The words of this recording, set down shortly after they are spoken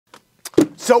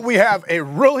So we have a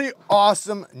really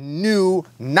awesome new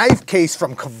knife case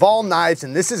from Cavol Knives,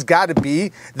 and this has got to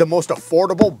be the most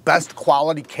affordable, best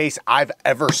quality case I've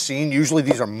ever seen. Usually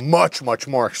these are much, much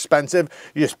more expensive.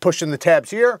 You just push in the tabs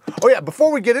here. Oh yeah,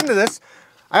 before we get into this,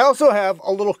 I also have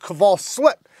a little Cavol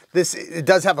slip. It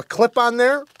does have a clip on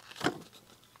there,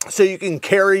 so you can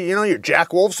carry, you know, your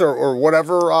Jack Wolfs or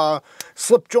whatever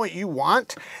slip joint you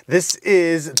want. This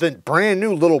is the brand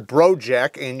new little Bro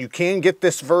Jack, and you can get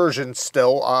this version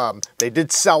still. They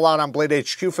did sell out on Blade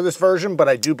HQ for this version, but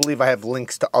I do believe I have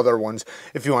links to other ones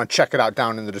if you want to check it out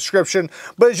down in the description.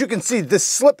 But as you can see, this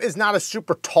slip is not a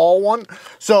super tall one,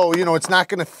 so you know it's not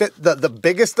going to fit the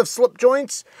biggest of slip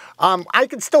joints. I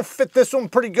can still fit this one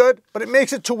pretty good, but it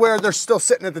makes it to where they're still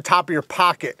sitting at the top of your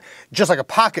pocket, just like a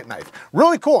pocket knife.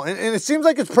 Really cool, and it seems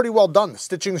like it's pretty well done. The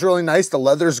stitching's really nice, the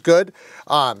leather's good.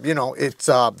 You know, it's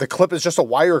the clip is just a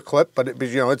wire clip, but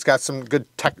you know, it's got some good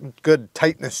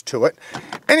tightness to it.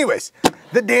 Anyways,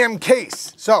 the damn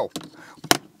case. So,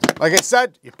 like I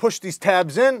said, you push these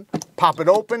tabs in, pop it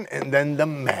open, and then the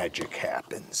magic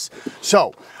happens.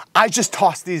 So, I just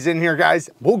tossed these in here, guys.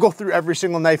 We'll go through every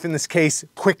single knife in this case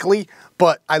quickly,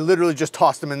 but I literally just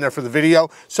tossed them in there for the video.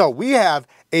 So, we have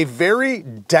a very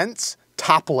dense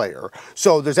top layer.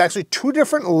 So, there's actually two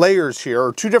different layers here,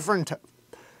 or two different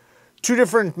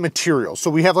materials. So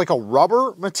we have like a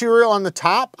rubber material on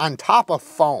top of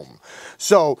foam.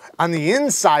 So on the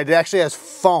inside, it actually has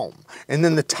foam. And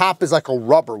then the top is like a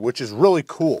rubber, which is really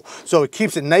cool. So it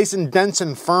keeps it nice and dense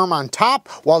and firm on top,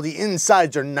 while the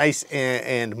insides are nice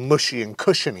and mushy and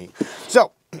cushiony.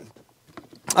 So,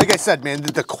 like I said, man,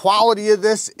 the quality of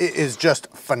this is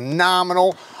just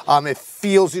phenomenal. It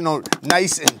feels, you know,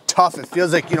 nice and tough. It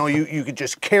feels like, you know, you could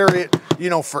just carry it, you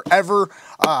know, forever.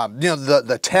 You know,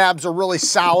 the tabs are really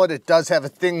solid. It does have a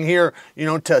thing here, you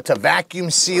know, to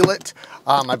vacuum seal it.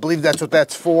 I believe that's what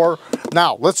that's for.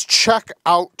 Now, let's check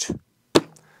out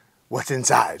what's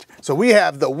inside. So we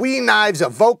have the WE Knives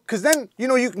EVOKE, because then, you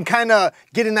know, you can kind of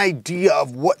get an idea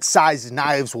of what size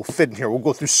knives will fit in here. We'll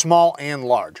go through small and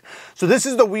large. So this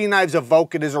is the WE Knives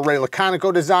EVOKE. It is a Ray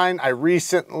Laconico design. I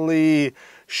recently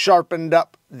sharpened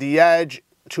up the edge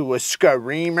to a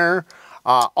screamer.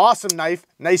 Awesome knife.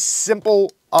 Nice simple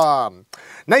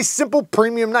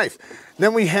premium knife.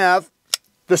 Then we have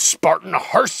the Spartan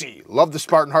HARSEY. Love the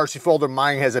Spartan HARSEY folder.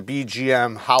 Mine has a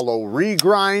BGM hollow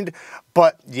regrind,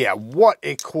 but yeah, what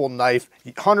a cool knife.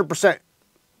 100%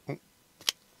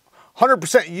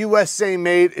 USA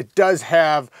made. It does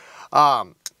have,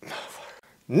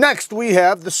 next we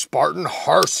have the Spartan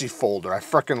HARSEY folder. I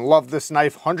freaking love this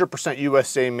knife. 100%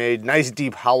 USA made. Nice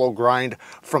deep hollow grind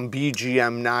from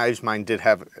BGM knives. Mine did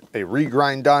have a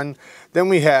regrind done. Then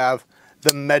we have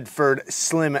the MEDFORD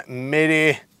Slim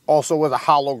MIDI, also with a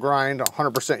hollow grind,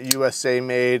 100% USA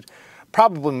made.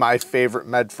 Probably my favorite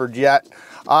MEDFORD yet.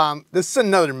 This is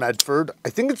another MEDFORD. I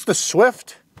think it's the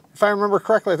Swift, if I remember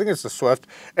correctly. I think it's the Swift.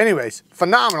 Anyways,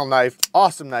 phenomenal knife,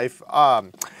 awesome knife.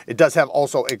 It does have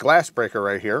also a glass breaker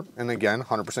right here, and again,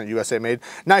 100% USA made.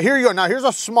 Now here you go. Now here's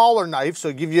a smaller knife, so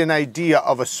to give you an idea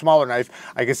of a smaller knife,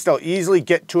 I can still easily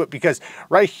get to it because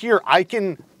right here I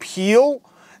can peel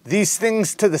these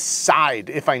things to the side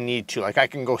if I need to. Like I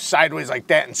can go sideways like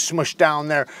that and smush down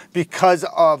there because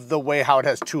of the way how it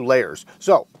has two layers.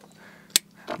 So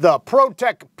the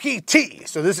PROTECH PT.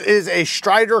 So this is a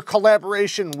Strider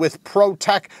collaboration with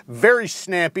PROTECH. Very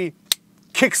snappy,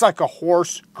 kicks like a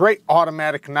horse, great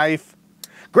automatic knife.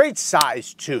 Great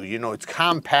size too, you know, it's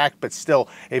compact, but still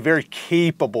a very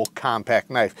capable compact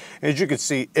knife. And as you can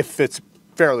see, it fits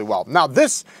fairly well. Now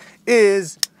this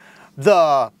is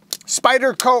the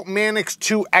SPYDERCO MANIX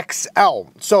 2 XL.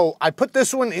 So I put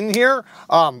this one in here,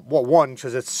 well, one,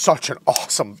 because it's such an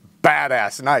awesome,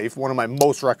 badass knife, one of my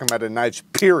most recommended knives,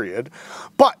 period.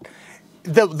 But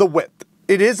the width,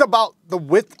 it is about the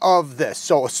width of this.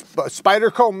 So a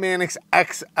SPYDERCO MANIX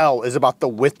XL is about the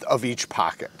width of each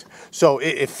pocket. So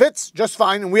it fits just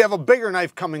fine, and we have a bigger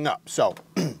knife coming up. So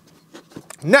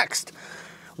next,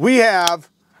 we have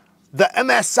the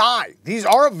MSI. These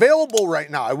are available right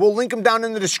now. I will link them down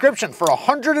in the description for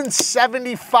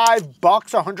 $175,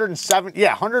 $175,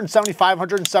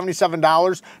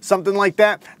 $177, something like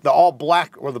that. The all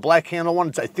black or the black handle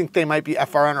ones, I think they might be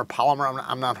FRN or polymer.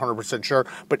 I'm not 100% sure,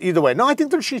 but either way, no, I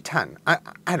think they're G10.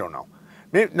 I don't know.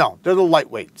 Maybe, no, they're the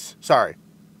lightweights. Sorry.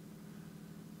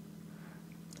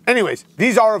 Anyways,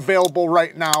 these are available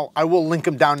right now. I will link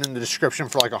them down in the description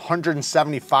for like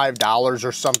 $175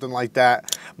 or something like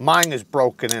that. Mine is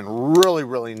broken in really,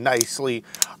 really nicely.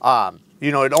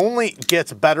 You know, it only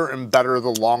gets better and better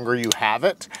the longer you have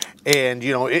it. And,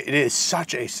 you know, it is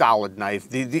such a solid knife.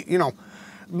 You know,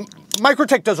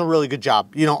 MICROTECH does a really good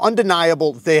job. You know,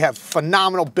 undeniable. They have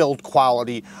phenomenal build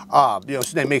quality. You know,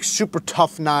 so they make super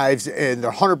tough knives, and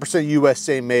they're 100%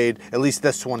 USA made. At least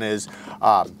this one is.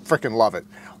 Freaking love it.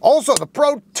 Also, the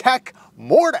PROTECH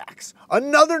MORDAX,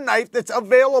 another knife that's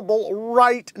available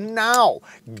right now.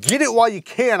 Get it while you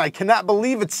can. I cannot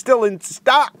believe it's still in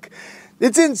stock.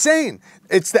 It's insane.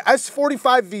 It's the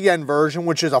S45VN version,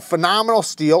 which is a phenomenal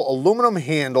steel, aluminum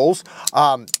handles.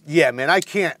 Yeah, man, I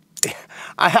can't.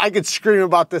 I could scream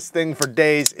about this thing for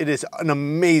days. It is an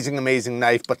amazing, amazing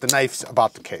knife, but the knife's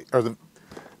about the case, or the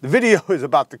video is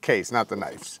about the case, not the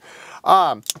knives.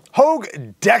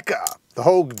 HOGUE DEKA. The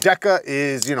HOGUE DEKA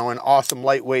is, you know, an awesome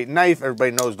lightweight knife.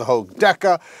 Everybody knows the HOGUE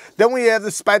DEKA. Then we have the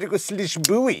SPYDERCO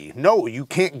Bowie. No, you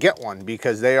can't get one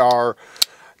because they are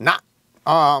not.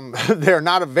 They're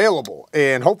not available,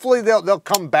 and hopefully they'll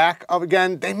come back up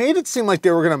again. They made it seem like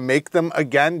they were gonna make them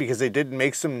again because they did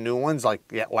make some new ones like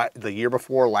the year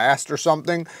before last or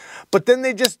something, but then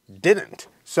they just didn't.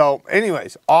 So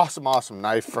anyways, awesome, awesome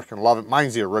knife, freaking love it.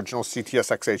 Mine's the original CTS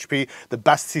XHP, the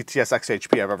best CTS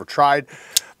XHP I've ever tried.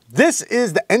 This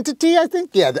is the Entity, I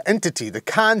think. Yeah, the Entity, the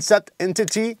KANSEPT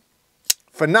Entity.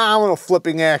 Phenomenal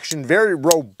flipping action, very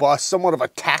robust, somewhat of a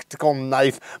tactical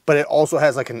knife, but it also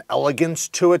has like an elegance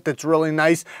to it that's really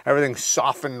nice. Everything's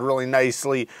softened really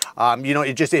nicely. You know,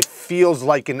 it feels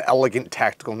like an elegant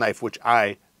tactical knife, which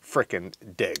I freaking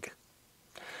dig.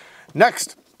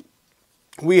 Next,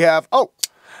 we have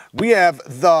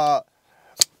the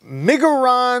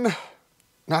MIGURON,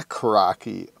 not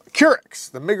KERYX,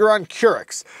 KERYX, the MIGURON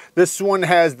KERYX. This one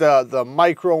has the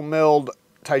micro milled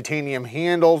titanium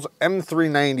handles,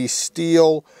 M390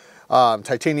 steel,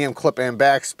 titanium clip and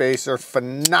back spacer,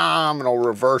 phenomenal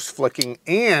reverse flicking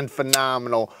and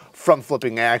phenomenal front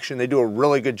flipping action. They do a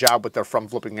really good job with their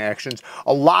front flipping actions.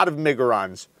 A lot of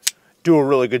MIGURONs do a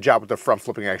really good job with their front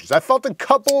flipping actions. I felt a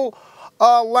couple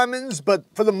lemons, but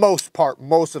for the most part,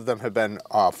 most of them have been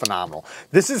phenomenal.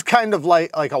 This is kind of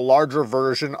like a larger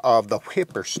version of the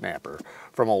whippersnapper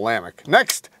from Olamic.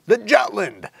 Next, the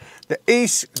JUTLAND,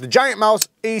 the Giant Mouse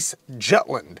Ace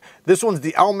JUTLAND. This one's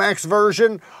the LMAX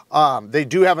version. They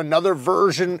do have another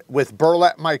version with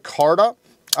burlap micarta.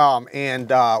 And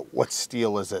what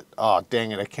steel is it? Oh,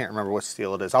 dang it, I can't remember what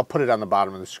steel it is. I'll put it on the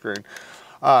bottom of the screen.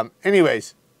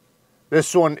 Anyways,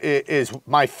 this one is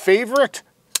my favorite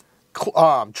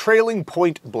trailing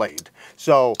point blade.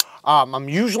 So I'm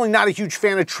usually not a huge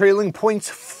fan of trailing points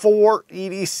for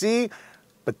EDC,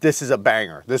 but this is a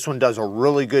banger. This one does a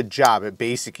really good job at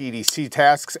basic EDC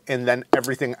tasks and then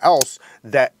everything else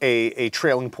that a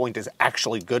trailing point is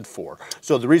actually good for.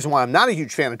 So the reason why I'm not a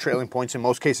huge fan of trailing points in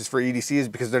most cases for EDC is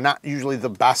because they're not usually the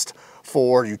best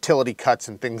for utility cuts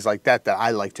and things like that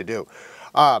I like to do.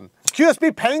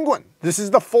 QSP Penguin. This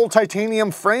is the full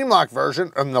titanium frame lock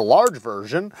version and the large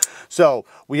version. So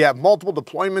we have multiple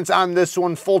deployments on this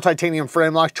one, full titanium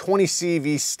frame lock, 20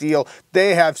 CV steel.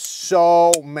 They have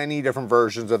so many different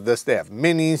versions of this. They have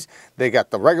minis, they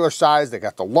got the regular size, they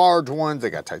got the large ones, they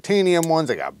got titanium ones,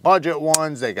 they got budget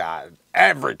ones, they got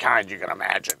every kind you can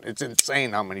imagine. It's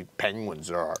insane how many penguins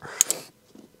there are.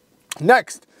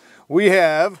 Next, we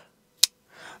have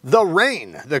the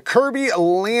RAINE, the KERBY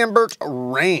LAMBERT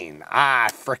RAINE. I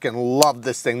freaking love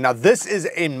this thing. Now this is,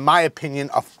 in my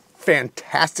opinion, a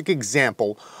fantastic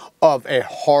example of a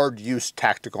hard use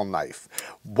tactical knife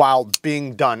while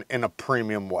being done in a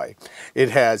premium way.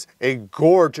 It has a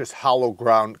gorgeous hollow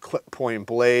ground clip point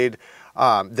blade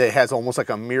that has almost like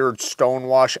a mirrored stone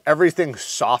wash. Everything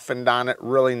softened on it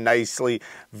really nicely,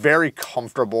 very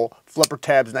comfortable. Flipper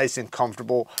tabs nice and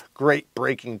comfortable, great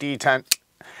braking detent.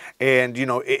 And, you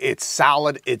know, it's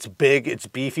solid, it's big, it's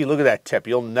beefy. Look at that tip.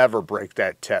 You'll never break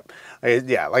that tip.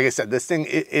 Yeah, like I said, this thing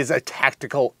is a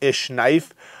tactical-ish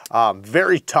knife.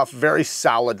 Very tough, very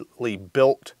solidly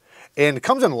built. And it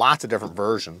comes in lots of different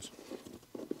versions.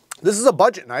 This is a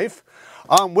budget knife,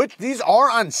 which these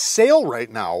are on sale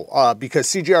right now because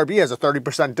CJRB has a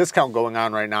 30% discount going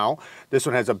on right now. This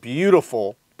one has a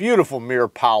beautiful, beautiful mirror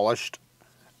polished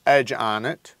edge on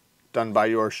it, done by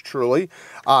yours truly.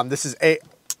 This is a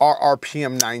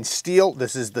RRPM9 steel.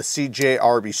 This is the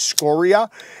CJRB SCORIA,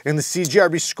 and the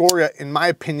CJRB SCORIA, in my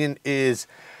opinion, it's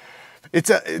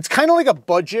kind of like a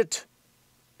budget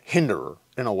hinderer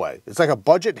in a way. It's like a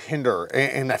budget hinderer,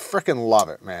 and I freaking love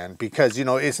it, man, because, you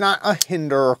know, it's not a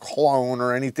hinder or clone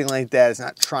or anything like that. It's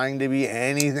not trying to be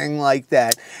anything like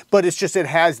that, but it's just, it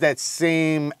has that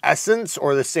same essence,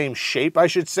 or the same shape, I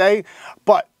should say,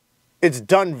 but it's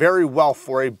done very well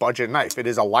for a budget knife. It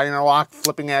is a liner lock,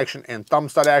 flipping action, and thumb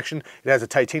stud action. It has a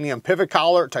titanium pivot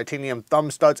collar, titanium thumb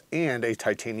studs, and a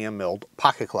titanium milled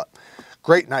pocket clip.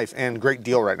 Great knife and great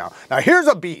deal right now. Now here's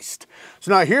a beast.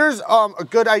 So now here's a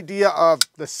good idea of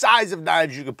the size of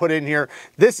knives you can put in here.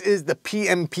 This is the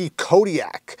PMP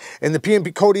Kodiak. And the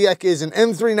PMP Kodiak is an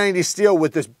M390 steel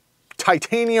with this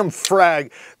titanium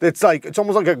frag that's like, it's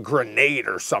almost like a grenade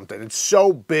or something. It's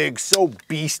so big, so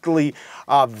beastly,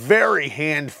 very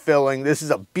hand-filling. This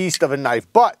is a beast of a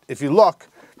knife. But if you look,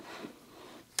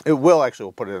 it will actually,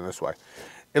 we'll put it in this way.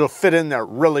 It'll fit in there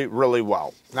really, really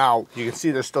well. Now, you can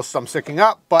see there's still some sticking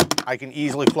up, but I can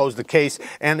easily close the case,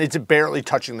 and it's barely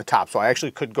touching the top. So I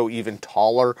actually could go even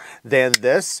taller than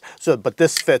this. So, but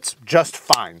this fits just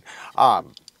fine.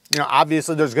 You know,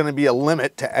 obviously there's going to be a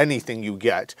limit to anything you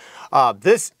get.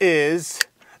 This is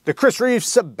the Chris Reeves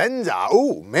Sebenza.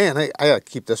 Oh man, I gotta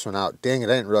keep this one out. Dang it,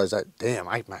 I didn't realize that. Damn,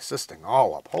 I messed this thing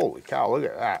all up. Holy cow, look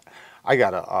at that. I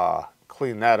gotta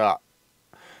clean that up.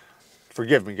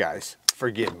 Forgive me, guys.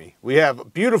 Forgive me. We have a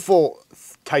beautiful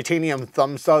titanium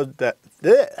thumb stud that...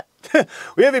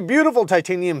 We have a beautiful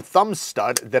titanium thumb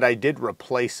stud that I did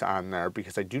replace on there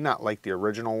because I do not like the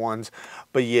original ones.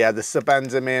 But yeah, the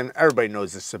Sebenza, man, everybody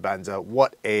knows the Sebenza.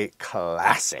 What a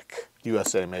classic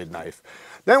USA made knife.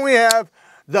 Then we have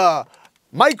the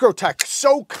MICROTECH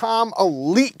SOCOM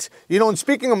Elite. You know, and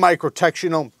speaking of MICROTECH, you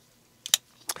know,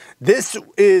 this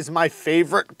is my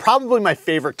favorite, probably my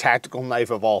favorite tactical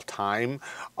knife of all time.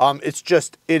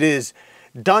 It is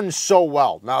done so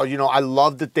well. Now, you know, I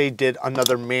love that they did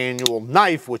another manual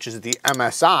knife, which is the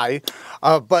MSI,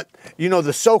 but, you know,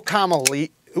 the SOCOM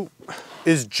Elite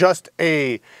is just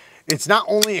it's not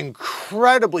only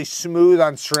incredibly smooth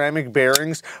on ceramic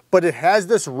bearings, but it has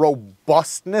this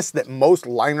robustness that most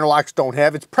liner locks don't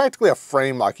have. It's practically a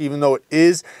frame lock, even though it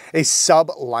is a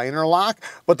sub liner lock,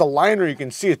 but the liner, you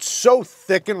can see it's so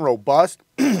thick and robust.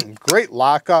 Great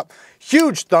lockup,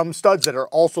 huge thumb studs that are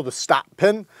also the stop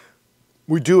pin.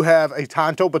 We do have a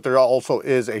Tonto, but there also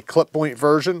is a clip point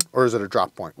version, or is it a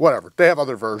drop point? Whatever, they have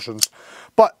other versions.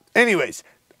 But anyways,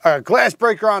 a glass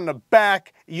breaker on the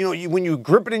back. You know, when you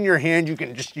grip it in your hand, you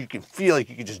can feel like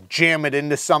you can just jam it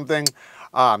into something.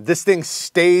 This thing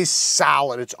stays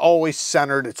solid. It's always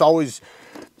centered. It's always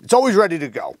ready to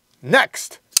go.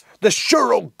 Next, the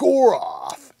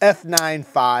SHIROGOROV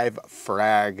F95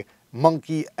 Frag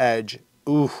Monkey Edge.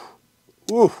 Ooh,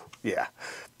 yeah.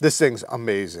 This thing's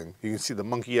amazing. You can see the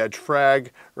monkey edge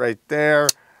frag right there.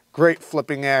 Great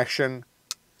flipping action.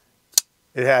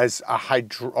 It has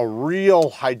a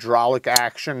real hydraulic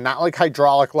action, not like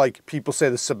hydraulic like people say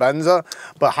the Sebenza,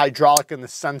 but hydraulic in the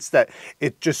sense that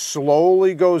it just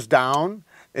slowly goes down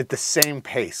at the same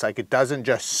pace. Like it doesn't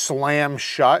just slam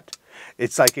shut.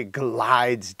 It's like it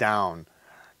glides down,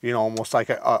 you know, almost like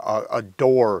a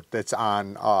door that's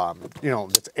on, you know,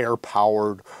 that's air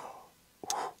powered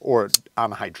or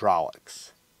on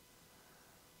hydraulics.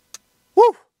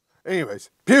 Woo! Anyways,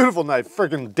 beautiful knife.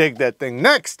 Freaking dig that thing.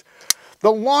 Next,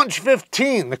 the Launch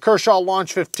 15, the Kershaw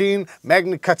Launch 15,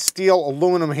 Magna Cut steel,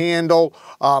 aluminum handle.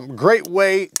 Great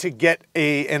way to get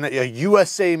a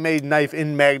USA made knife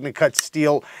in Magna Cut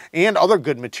steel and other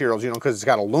good materials, you know, because it's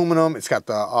got aluminum, it's got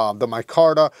the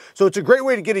micarta. So it's a great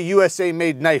way to get a USA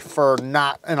made knife for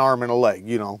not an arm and a leg,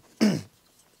 you know.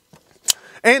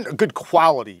 And a good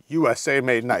quality USA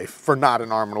made knife for not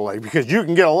an arm and a leg, because you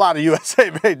can get a lot of USA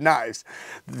made knives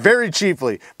very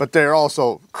cheaply, but they're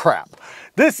also crap.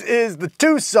 This is the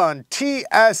TWOSUN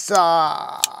TS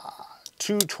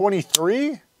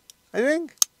 223, I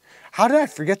think. How did I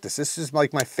forget this? This is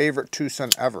like my favorite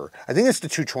TWOSUN ever. I think it's the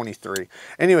 223.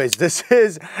 Anyways, this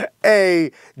is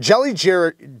a Jelly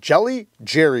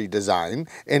Jerry design,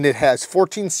 and it has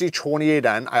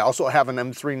 14C28N. I also have an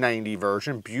M390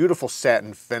 version, beautiful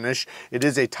satin finish. It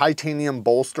is a titanium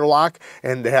bolster lock,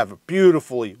 and they have a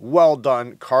beautifully well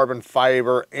done carbon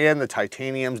fiber, and the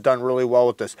titanium's done really well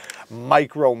with this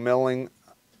micro milling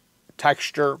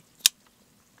texture.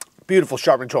 Beautiful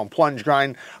sharpening tool and plunge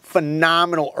grind,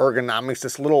 phenomenal ergonomics.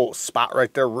 This little spot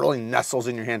right there really nestles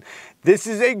in your hand. This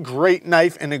is a great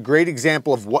knife and a great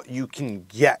example of what you can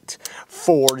get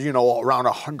for, you know, around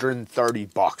 130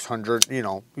 bucks, 100, you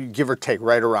know, give or take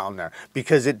right around there,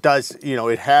 because it does, you know,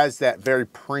 it has that very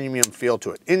premium feel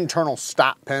to it. Internal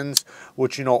stop pins,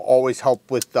 which, you know, always help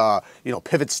with, you know,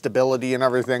 pivot stability and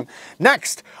everything.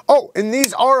 Next, oh, and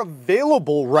these are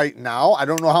available right now. I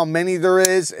don't know how many there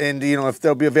is, and, you know, if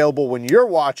they'll be available when you're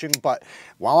watching, but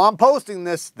while I'm posting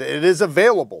this, it is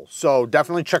available. So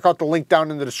definitely check out the link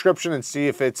down in the description and see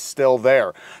if it's still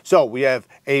there. So we have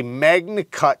a Magna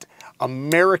Cut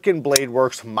American Blade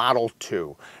Works Model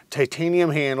 2. titanium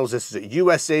handles. This is a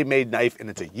USA made knife, and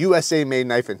it's a USA made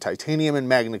knife in titanium and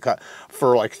MagnaCut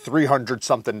for like $300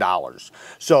 something.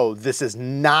 So this is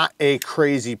not a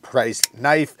crazy priced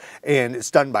knife, and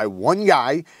it's done by one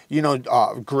guy. You know,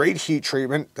 great heat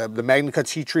treatment. The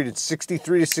MagnaCut's heat treated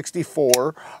 63 to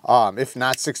 64, if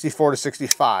not 64 to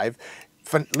 65.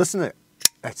 Listen to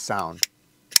that sound.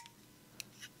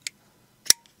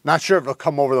 Not sure if it'll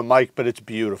come over the mic, but it's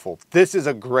beautiful. This is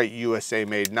a great USA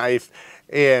made knife,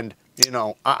 and you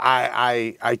know,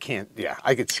 I can't, yeah,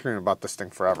 I could scream about this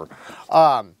thing forever.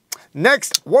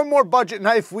 Next, one more budget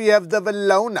knife, we have the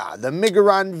VELONA, the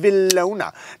MIGURON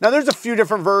VELONA. Now there's a few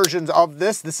different versions of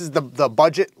this. This is the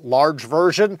budget large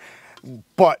version,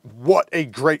 but what a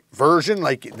great version.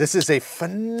 Like, this is a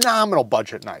phenomenal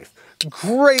budget knife.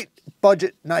 Great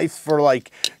budget knife for,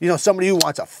 like, you know, somebody who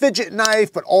wants a fidget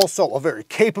knife, but also a very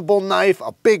capable knife,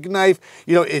 a big knife.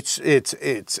 You know, it's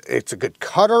a good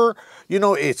cutter. You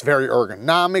know, it's very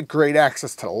ergonomic, great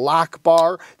access to the lock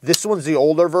bar. This one's the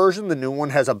older version. The new one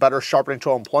has a better sharpening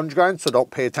tool and plunge grind, so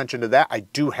don't pay attention to that. I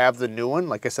do have the new one.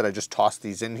 Like I said, I just tossed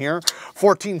these in here.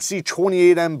 14C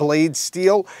 28M blade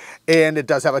steel, and it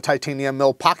does have a titanium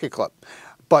mill pocket clip.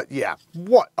 But yeah,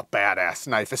 what a badass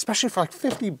knife, especially for like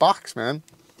 50 bucks, man.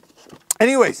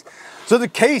 Anyways, so the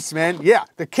case, man, yeah,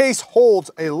 the case holds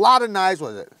a lot of knives.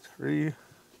 What is it?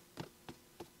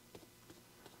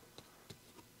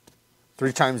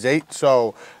 3 times 8,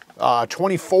 so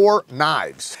 24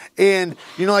 knives. And,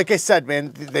 you know, like I said,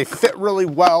 man, they fit really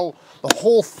well. The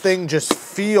whole thing just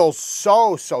feels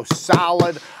so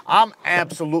solid. I'm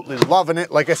absolutely loving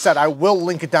it. Like I said, I will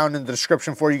link it down in the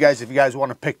description for you guys if you guys want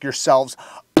to pick yourselves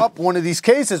up one of these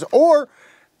cases, or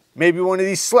maybe one of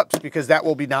these slips, because that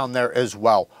will be down there as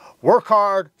well. Work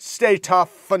hard, stay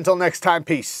tough. Until next time,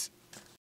 peace.